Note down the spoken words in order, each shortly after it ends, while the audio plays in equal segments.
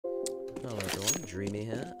Hello everyone, Dreamy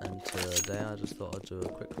here, and today I just thought I'd do a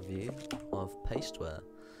quick review of Pasteware.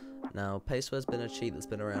 Now, Pasteware's been a cheat that's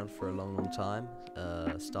been around for a long time.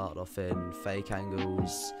 Started off in fake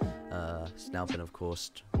angles, it's now been of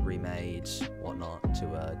course remade, whatnot, to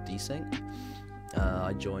desync.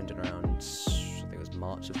 I joined in around, I think it was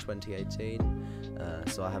March of 2018,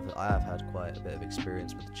 so I have had quite a bit of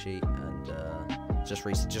experience with the cheat, and just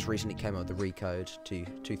recently came out with the Recode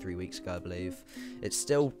 2-3 weeks ago, I believe. It's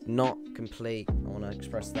still not complete. I want to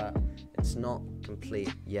express that it's not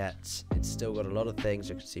complete yet. It's still got a lot of things.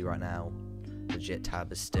 You can see right now, legit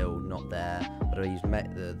tab is still not there. But I used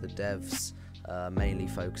the devs mainly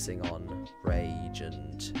focusing on rage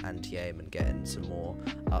and anti-aim and getting some more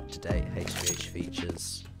up-to-date HvH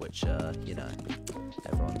features, which you know,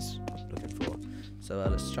 everyone's looking for. So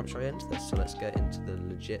let's jump straight into this. So let's get into the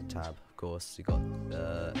legit tab. Of course, you got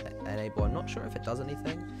enable. I'm not sure if it does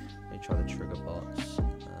anything. Let me try the trigger bots.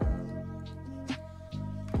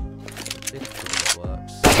 See if the trigger bot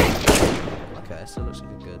works. Okay, so it looks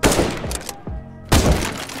like a good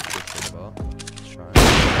trigger bot. Let's try it.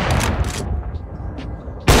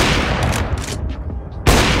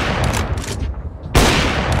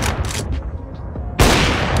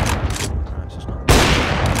 It's just not. I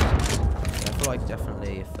feel like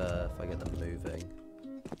definitely if I get them moving.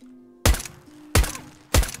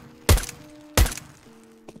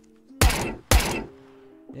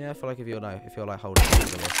 Yeah, I feel like if you're like holding it or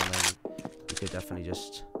something, you could definitely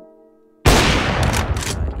just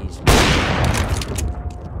easily.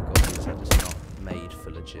 Of course, it's not made for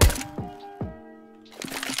legit.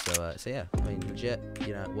 So yeah, I mean, legit.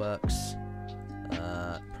 You know, it works.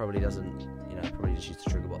 Probably doesn't. You know, probably just use the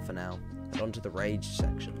trigger bot for now. And onto the rage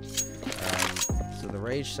section. So the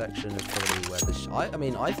rage section is probably where this. I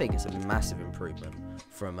mean, I think it's a massive improvement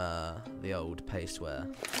from the old Pasteware.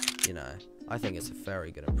 You know, I think it's a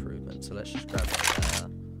very good improvement. So let's just grab a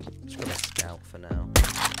scout for now.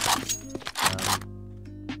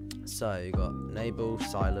 So you got enable,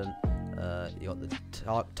 silent. You got the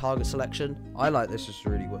target selection. I like this just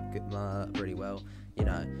really well. You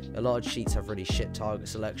know, a lot of cheats have really shit target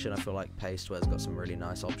selection. I feel like Pasteware's got some really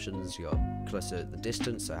nice options. You got closer to the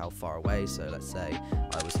distance, so how far away. So let's say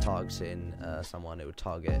I was targeting someone, it would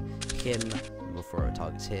target him before it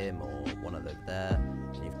targets him, or one of them there.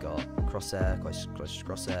 And you've got crosshair, close to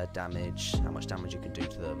crosshair, damage, how much damage you can do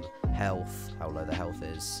to them, health, how low the health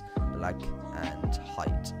is, lag, and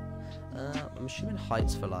height. I'm assuming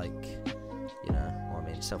height's for, like, you know, well,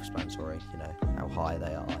 I mean, self-explanatory, you know, how high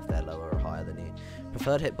they are, if they're lower or higher than you.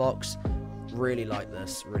 Preferred hitbox, really like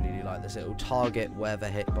this. It will target wherever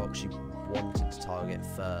hitbox you want it to target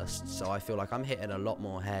first. So I feel like I'm hitting a lot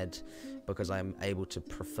more head because I'm able to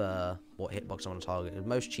prefer what hitbox I want to target.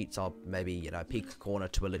 Most cheats are maybe, you know, peek a corner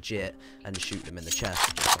to a legit and shoot them in the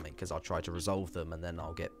chest or something, because I'll try to resolve them and then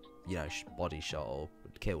I'll get, you know, body shot or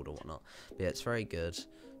killed or whatnot. But yeah, it's very good.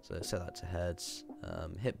 So let's set that to heads.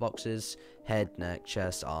 Hitboxes: head, neck,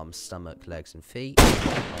 chest, arms, stomach, legs, and feet.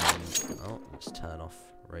 Oh, let's turn off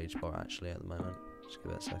rage bar actually at the moment. Just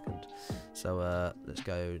give it a second. So let's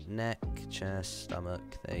go neck, chest, stomach.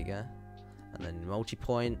 There you go. And then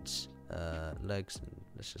multi-point, legs. And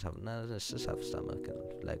let's just have stomach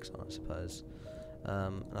and legs on, I suppose.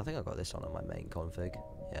 And I think I got this on my main config.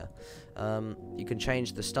 Yeah. You can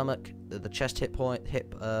change the stomach, the chest hit point,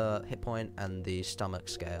 and the stomach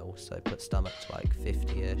scale. So put stomach to like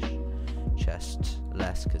 50-ish, chest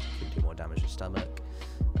less because you can do more damage with stomach.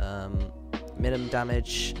 Minimum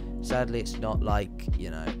damage. Sadly, it's not like,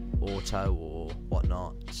 you know, auto or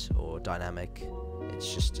whatnot or dynamic.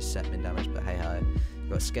 It's just a set min damage. But hey ho, you've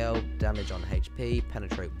got scale damage on HP,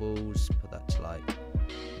 penetrate walls. Put that to like,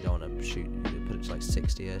 you don't want to shoot. You put it to like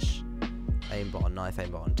 60-ish. Aimbot on knife,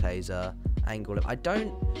 aimbot on taser, angle. I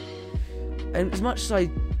don't. And as much as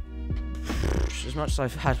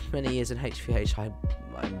I've had many years in HvH, I'm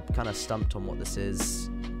kind of stumped on what this is.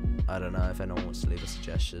 I don't know. If anyone wants to leave a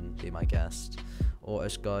suggestion, be my guest. Auto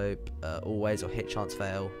scope, always, or hit chance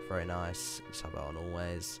fail. Very nice. Let's have that on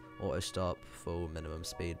always. Auto stop, full, minimum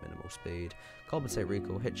speed, minimal speed. Compensate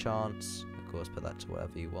recall, hit chance. Of course, put that to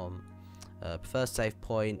whatever you want. Prefer save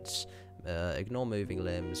points. Ignore moving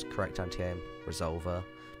limbs, correct anti-aim, resolver,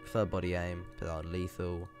 prefer body aim, put that on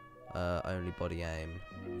lethal, only body aim,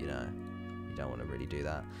 you know, you don't want to really do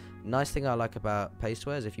that. Nice thing I like about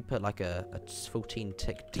Pasteware is if you put like a 14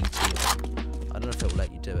 tick DT, I don't know if it will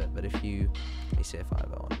let you do it, but if you, let me see if I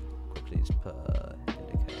have it on, quickly just put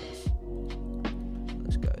indicators,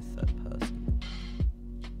 let's go third person,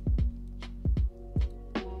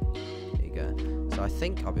 there you go. So I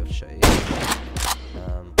think I'll be able to show you.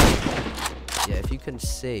 Yeah, if you can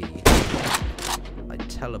see, I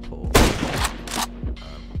teleport.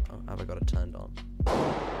 Have I got it turned on?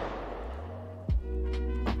 Oh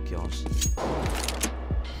god.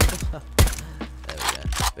 There we go.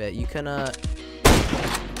 But you can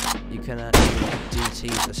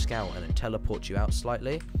DT the scout and it teleports you out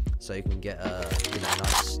slightly, so you can get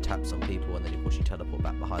nice taps on people, and then of course you teleport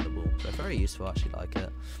back behind the wall. So very useful. I actually like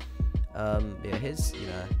it. Yeah, his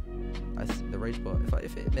the rage bot.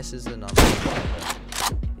 If it misses, then I'm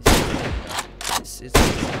it's a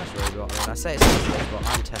nice robot. I mean, I say it's a nice robot.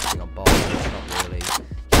 I'm testing on bots. It's not really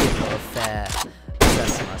a fair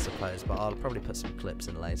assessment, I suppose. But I'll probably put some clips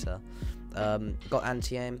in later. Got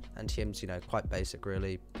anti-aim. Anti-aim's quite basic,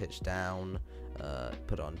 really. Pitch down.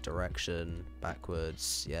 Put on direction,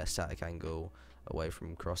 backwards. Yeah, static angle, away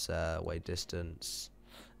from crosshair, away distance.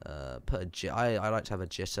 Put a I like to have a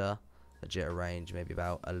jitter range, maybe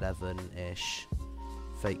about 11-ish.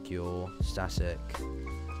 Fake yaw, static.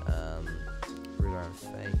 Rear and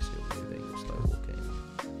fake, so moving, slow walking.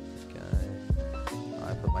 Okay. I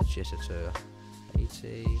put my jitter to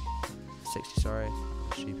 80, 60, sorry.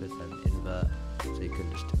 I'm stupid. And invert, so you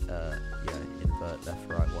can just invert left,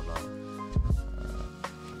 right, whatnot.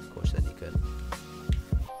 Of course, then you can.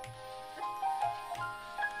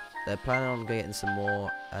 They're planning on getting some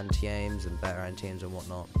more anti-aims and better anti-aims and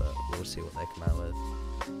whatnot, but we'll see what they come out with.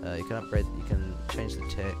 You can upgrade, you can change the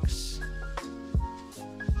ticks.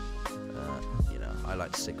 I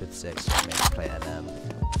like to stick with 6, so maybe play NM.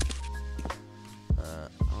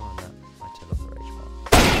 Oh no, I turned off the rage bot.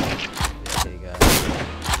 Yeah, here you go.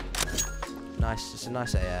 Nice, it's a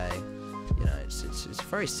nice AA. It's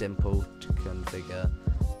very simple to configure.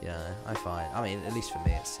 I find. I mean, at least for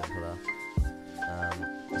me, it's simpler.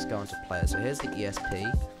 Let's go on to players. So here's the ESP.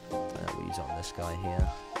 We use it on this guy here.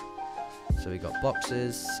 So we got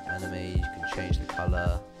boxes, enemy. You can change the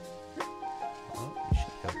color. Oh, you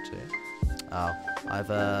should be able to. Oh, I've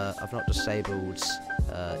not disabled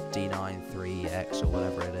D9 3X or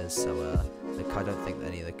whatever it is. So I don't think that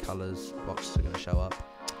any of the colors boxes are going to show up.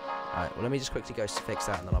 Alright, well let me just quickly go to fix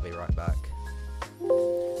that, and then I'll be right back.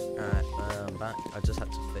 Alright, I'm back. I just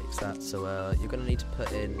had to fix that. So you're going to need to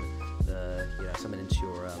put in something into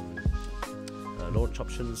your launch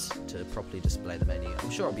options to properly display the menu. I'm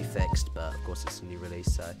sure it'll be fixed, but of course it's a new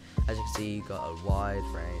release. So as you can see, you've got a wide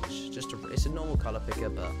range. It's a normal color picker,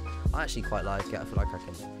 but I actually quite like it. I feel like I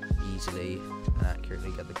can easily and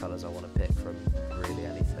accurately get the colors I want to pick from really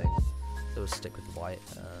anything. So we'll stick with white.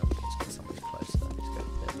 Let's get something closer. Let's go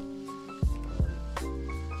with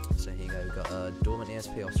it. So here you go. We've got a dormant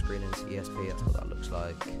ESP, off screen into ESP. That's what that looks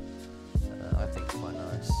like. I think it's quite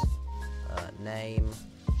nice. Name,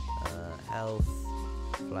 health,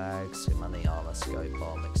 flags, money, armor, scope,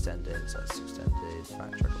 bomb, extended, so it's extended,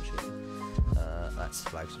 backtrack machine. That's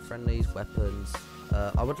flags and friendlies, weapons.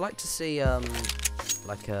 I would like to see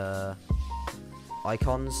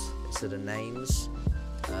icons instead of names.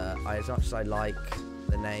 As much as I like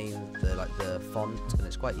the name, the font, and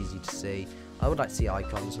it's quite easy to see, I would like to see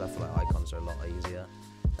icons. So I feel like icons are a lot easier.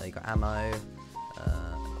 You got ammo.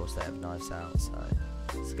 Of course, they have knives out. So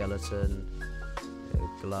skeleton,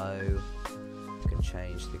 glow. You can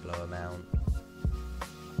change the glow amount.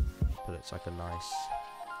 But it's like a nice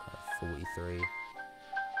 43.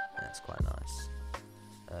 That's quite nice.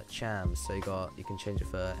 Chams, so you can change it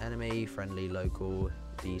for enemy, friendly, local,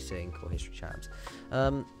 desync, or history chams.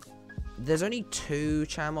 There's only 2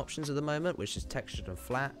 cham options at the moment, which is textured and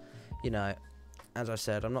flat. As I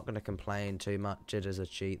said, I'm not going to complain too much. It is a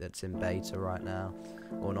cheat that's in beta right now,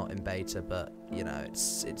 or not in beta, but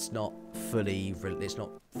it's not fully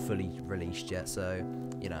released yet. So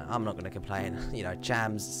I'm not going to complain.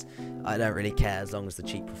 Chams, I don't really care as long as the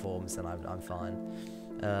cheat performs, then I'm fine.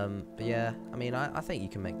 But yeah, I mean, I think you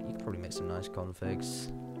can probably make some nice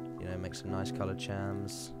configs. Make some nice colored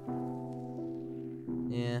chams.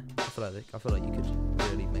 Yeah, I feel like you could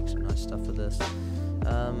really make some nice stuff with this.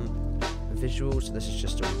 Visuals, so this is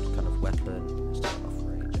just a kind of weapon. Let's turn it off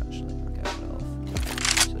range actually. Okay, put it off.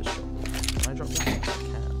 So let's drop. Can I drop that? I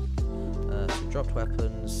can. So dropped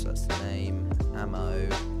weapons, that's the name. Ammo,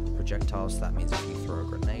 projectiles, that means if you throw a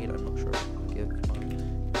grenade, I'm not sure if I can give one.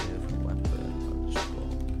 Give weapon,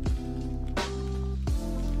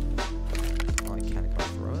 can I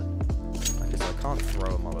throw it? I guess I can't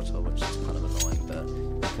throw a Molotov, which is kind of annoying, but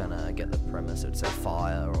you can get the premise. It would say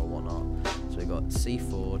fire or whatnot. So we got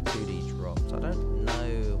C4, 2D dropped. I don't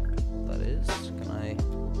know what that is. Can I?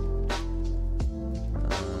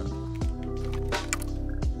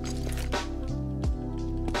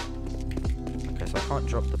 Okay, so I can't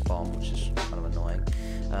drop the bomb, which is kind of annoying.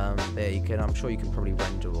 But yeah, I'm sure you can probably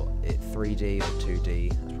render it 3D or 2D.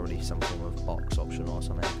 That's probably some form of box option or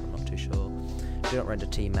something. I'm not too sure. do not render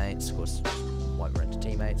teammates, of course. Won't render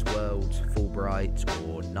teammates, world, full bright,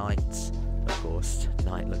 or night. Of course,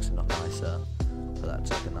 night looks a lot nicer. But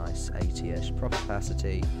that's like a nice 80-ish. Prop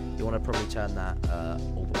opacity, you want to probably turn that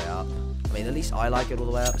all the way up. I mean, at least I like it all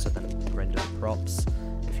the way up, so then render the props.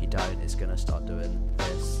 If you don't, it's going to start doing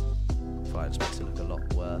this. I feel like it just makes it look a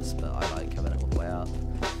lot worse, but I like having it all the way up.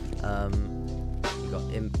 You've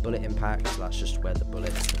got bullet impact, so that's just where the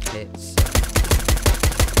bullets hits.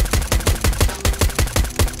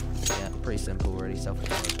 Yeah, pretty simple, really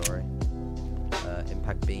self-explanatory.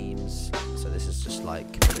 Impact beams, so this is just like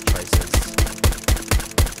bullet traces.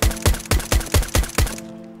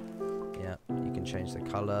 Yeah, you can change the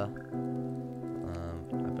color.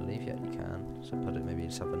 I believe, yeah, you can. So put it, maybe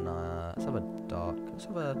just have a dark, let's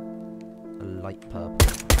have a light purple.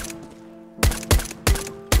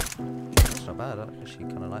 That's not bad, I actually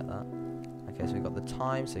kind of like that. Okay, so we've got the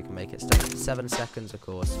time, so you can make it 7 seconds, of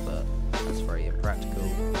course, but that's very impractical.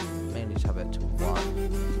 Mainly just have it to 1.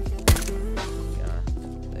 Yeah,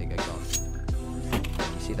 there you go, gone.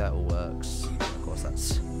 You see that all works. Of course,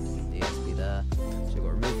 that's the ESP there. So we've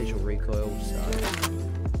got remove visual recoil, so yeah.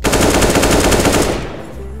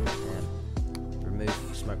 Remove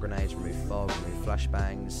smoke grenades, remove fog, remove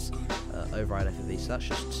flashbangs, override FOV. So that's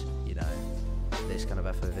just, you know, this kind of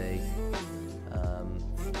FOV.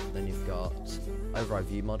 Then you've got override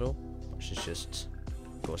view model, which is just,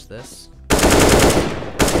 of course, this.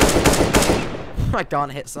 I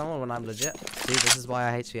can't hit someone when I'm legit. See, this is why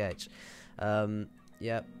I hate HvH.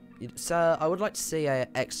 Yeah. So I would like to see a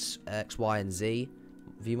X, Y, and Z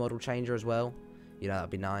view model changer as well. You know, that'd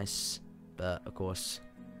be nice. But of course,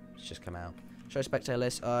 it's just come out. Show spectator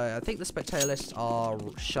list. I think the spectator lists are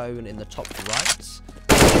shown in the top right.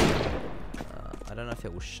 I don't know if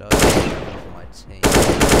it will show on my team.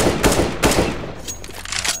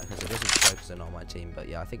 Because it doesn't show because they're not on my team. But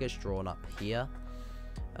yeah, I think it's drawn up here.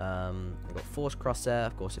 We've got force crosshair.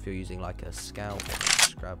 Of course, if you're using like a scout,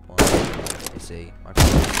 just grab one. You see, my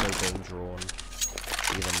crosshair is still being drawn,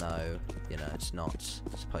 even though, you know, it's not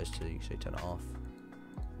supposed to. So you turn it off.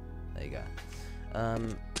 There you go.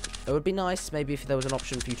 It would be nice maybe if there was an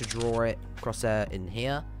option for you to draw it crosshair in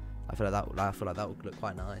here. I feel like that would look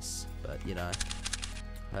quite nice, but you know,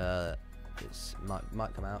 it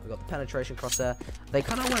might come out. We've got the penetration crosshair. They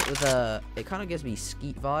kind of went with it kind of gives me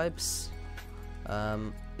Skeet vibes.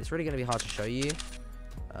 It's really going to be hard to show you.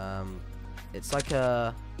 It's like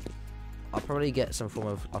a, I'll probably get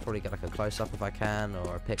like a close up if I can,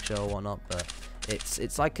 or a picture or whatnot. But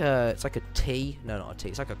it's like a T. No, not a T.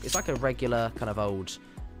 It's like a regular kind of old,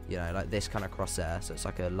 you know, like this kind of crosshair. So it's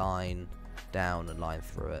like a line down and line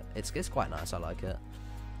through it. It's quite nice. I like it.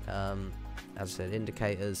 As I said,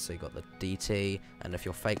 indicators. So you got the DT, and if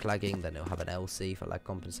you're fake lagging, then it'll have an LC for lag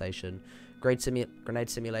compensation. Grenade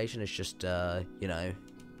simulation is just you know,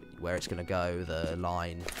 where it's gonna go, the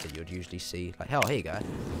line that you'd usually see. Like, hell, here you go.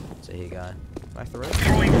 So here you go. Back through it.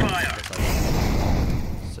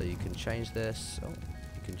 So you can change this. Oh,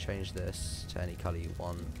 you can change this to any color you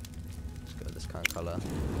want. Let's go with this kind of color.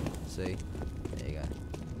 See? There you go.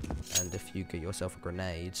 And if you get yourself a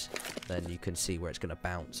grenade, then you can see where it's gonna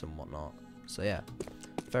bounce and whatnot. So yeah,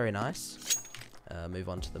 very nice. Move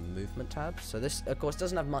on to the movement tab. So this, of course,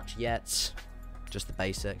 doesn't have much yet. Just the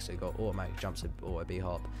basics. So you've got automatic jumps, auto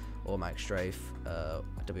B-hop, automatic strafe,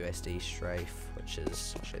 WSD strafe, which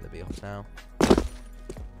is, I'll show you the B-hops now.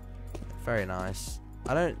 Very nice.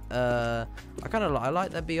 I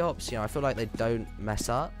like their B-hops. You know, I feel like they don't mess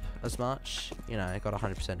up as much. You know, they got a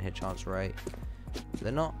 100% hit chance rate.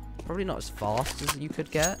 They're probably not as fast as you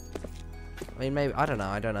could get. I mean, maybe, I don't know.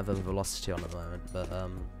 I don't have a velocity on at the moment, but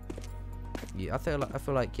yeah, I feel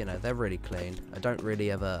like, you know, they're really clean. I don't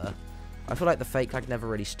really ever. I feel like the fake lag never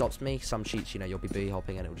really stops me. Some cheats, you know, you'll be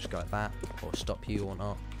B-hopping and it will just go like that, or stop you or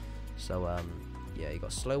not. So yeah, you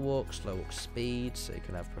got slow walk speed. So you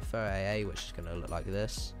can have prefer AA, which is gonna look like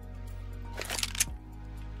this.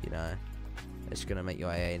 You know, it's gonna make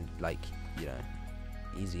your AA like, you know,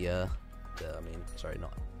 easier. I mean, sorry,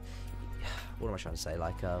 not. What am I trying to say?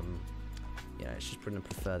 Like, you know, it's just gonna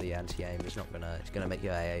prefer the anti-aim. It's gonna make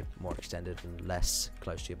your AA more extended and less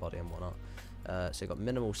close to your body and whatnot. So you've got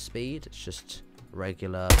minimal speed. It's just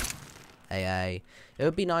regular AA. It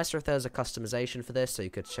would be nicer if there was a customization for this, so you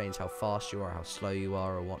could change how fast you are, how slow you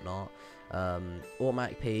are, or whatnot.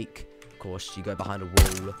 Automatic peek. Of course, you go behind a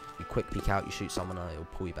wall, you quick peek out, you shoot someone, and it'll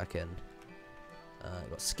pull you back in.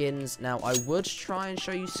 You've got skins. Now, I would try and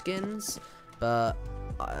show you skins, but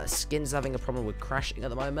skins having a problem with crashing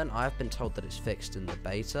at the moment. I have been told that it's fixed in the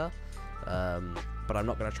beta, but I'm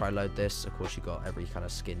not going to try load this. Of course, you got every kind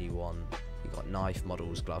of skin you want. You You've got knife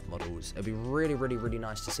models, glove models. It'd be really, really, really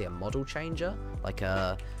nice to see a model changer, like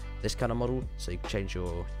this kind of model, so you can change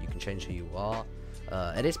who you are.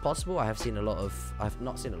 It is possible. I've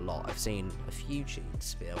not seen a lot. I've seen a few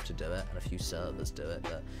cheats be able to do it, and a few servers do it,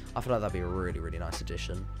 but I feel like that'd be a really, really nice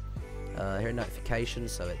addition. Here are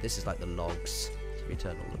notifications, so this is like the logs. So if you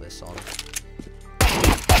turn all of this on,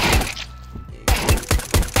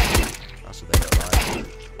 that's what they look like.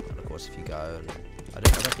 And of course, if you go, and I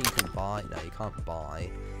don't think you can buy. No, you can't buy.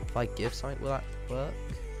 If I give something, will that work?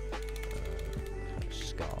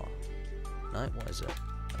 Scar. No, what is it?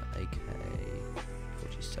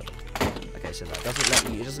 AK-47. Okay, so that doesn't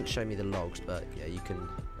let you. It doesn't show me the logs, but yeah, you can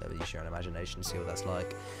use your own imagination to see what that's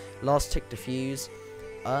like. Last tick diffuse.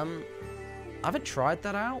 I haven't tried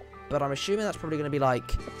that out, but I'm assuming that's probably going to be like,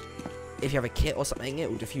 if you have a kit or something, it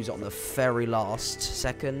will diffuse it on the very last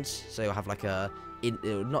second. So you'll have like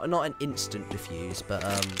not an instant diffuse, but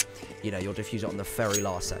you know, you'll diffuse it on the very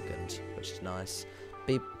last second, which is nice.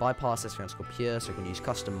 Bypass this called pure, so you can use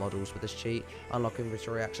custom models with this cheat. Unlock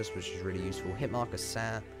inventory access, which is really useful. Hit marker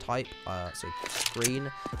type, so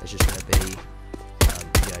screen is just going to be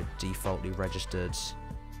you know, defaultly registered.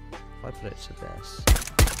 If I put it to this.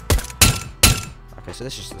 Okay, so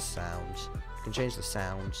this is just the sound. You can change the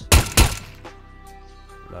sound.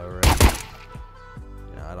 Lower it.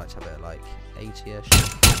 You know, I like to have it like 80-ish.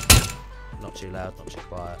 Not too loud, not too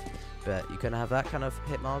quiet. But you can have that kind of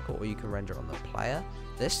hit marker, or you can render it on the player.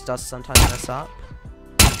 This does sometimes mess up,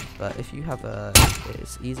 but if you have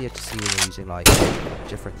it's easier to see when you're using like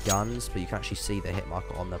different guns, but you can actually see the hit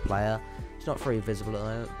marker on the player. It's not very visible at the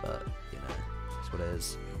moment, but you know, that's what it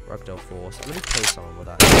is. Ragdoll Force. Let me kill someone with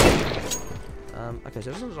that. Okay, so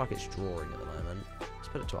it doesn't look like it's drawing at the moment. Let's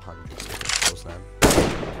put it to 100, see if it kills them.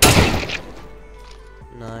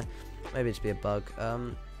 No, maybe it's be a bug.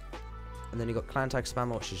 And then you've got clan tag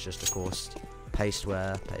spammer, which is just, of course,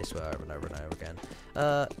 Pasteware over and over and over again.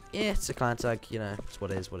 Yeah, it's a clan tag, you know, it's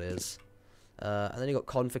what it is. And then you've got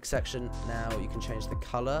config section. Now you can change the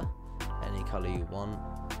color, any color you want.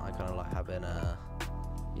 I kind of like having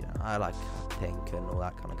you know, I like pink and all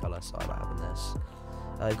that kind of color, so I like having this.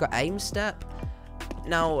 You've got aim step.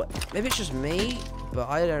 Now, maybe it's just me, but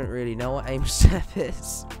I don't really know what aim step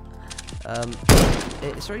is.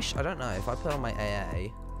 It's very, I don't know, if I put on my AA,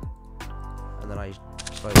 and then I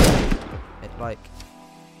slowly, it like,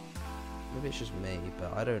 maybe it's just me,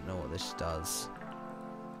 but I don't know what this does.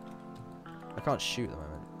 I can't shoot at the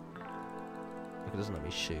moment. Like, it doesn't let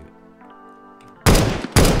me shoot.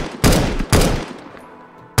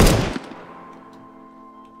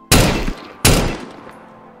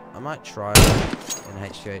 I might try in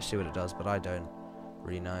HvH, see what it does, but I don't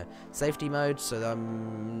really know. Safety mode, so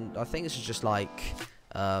I think this is just like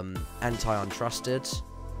anti-untrusted,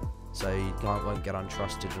 so you won't get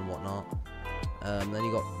untrusted and whatnot. Then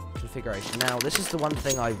you got configuration. Now this is the one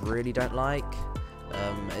thing I really don't like.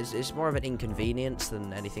 It's more of an inconvenience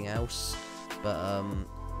than anything else, but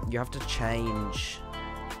you have to change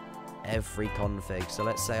every config. So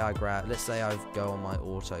let's say I go on my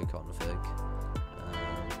auto config.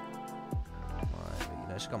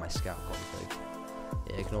 Just got my scout config.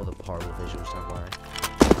 Yeah, ignore the horrible visuals, don't worry.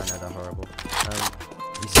 I know they're horrible.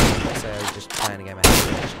 You see, let's say I was just playing a game of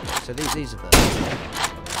HvH. So these are the.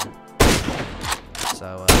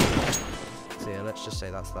 So yeah, let's just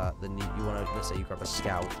say that's that. Then you want to, let's say you grab a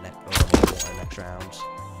scout next round.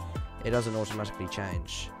 It doesn't automatically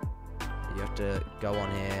change. You have to go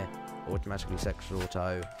on here, automatically select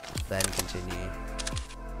auto, then continue,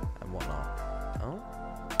 and whatnot. Oh.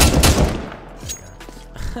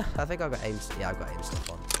 I think I've got aim. Yeah, I've got aim stuff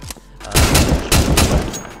on.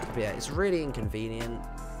 But yeah, it's really inconvenient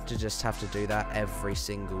to just have to do that every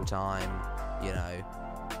single time. You know,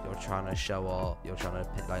 you're trying to show off. You're trying to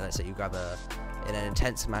pick, like, let's say you grab in an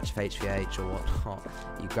intense match of HvH or whatnot.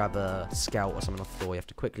 You grab a scout or something off the floor. You have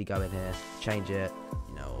to quickly go in here, change it,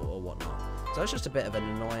 you know, or whatnot. So it's just a bit of an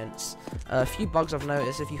annoyance. A few bugs I've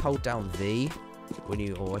noticed: if you hold down V,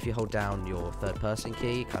 if you hold down your third-person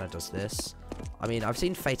key, it kind of does this. I mean, I've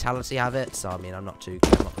seen Fatality have it, so I mean, I'm not going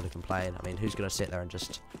to complain. I mean, who's going to sit there and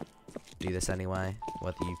just do this anyway?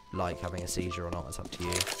 Whether you like having a seizure or not, it's up to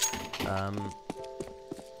you.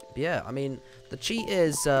 Yeah, I mean, the cheat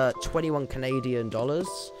is 21 Canadian dollars.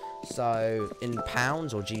 So in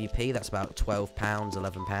pounds or GBP, that's about £12,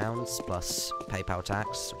 £11 plus PayPal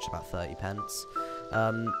tax, which is about 30 pence.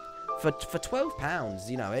 For £12,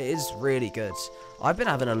 you know, it is really good. I've been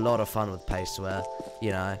having a lot of fun with Pasteware. You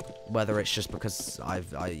know, whether it's just because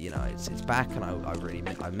you know, it's back and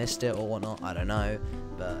I missed it or whatnot, I don't know.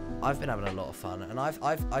 But I've been having a lot of fun, and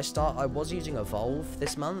I was using Evolve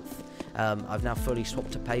this month. I've now fully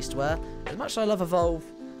swapped to Pasteware. As much as I love Evolve,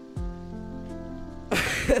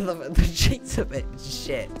 the cheat's a bit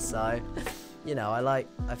shit. So, you know, I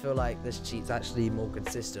feel like this cheat's actually more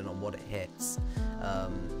consistent on what it hits.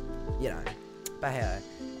 You know, but hey.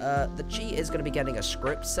 The cheat is going to be getting a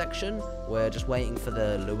script section. We're just waiting for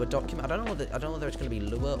the Lua document. I don't know whether it's going to be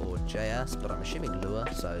Lua or JS, but I'm assuming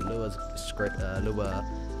Lua. So Lua's script, Lua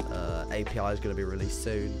API is going to be released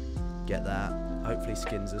soon. Get that. Hopefully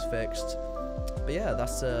skins is fixed. But yeah,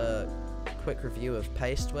 that's a quick review of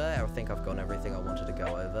Pasteware. I think I've gone everything I wanted to go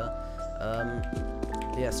over.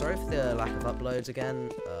 Yeah, sorry for the lack of uploads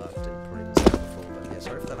again. I probably didn't say it before, but yeah,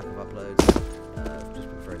 sorry for the lack of uploads. I've just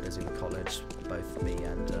been very busy with college, both me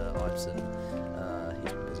and Ibsen.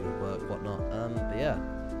 He's been busy with work, whatnot. But yeah,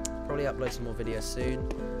 probably upload some more videos soon.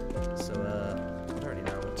 So I don't really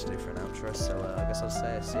know what to do for an outro, so I guess I'll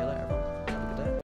say see you later, everyone.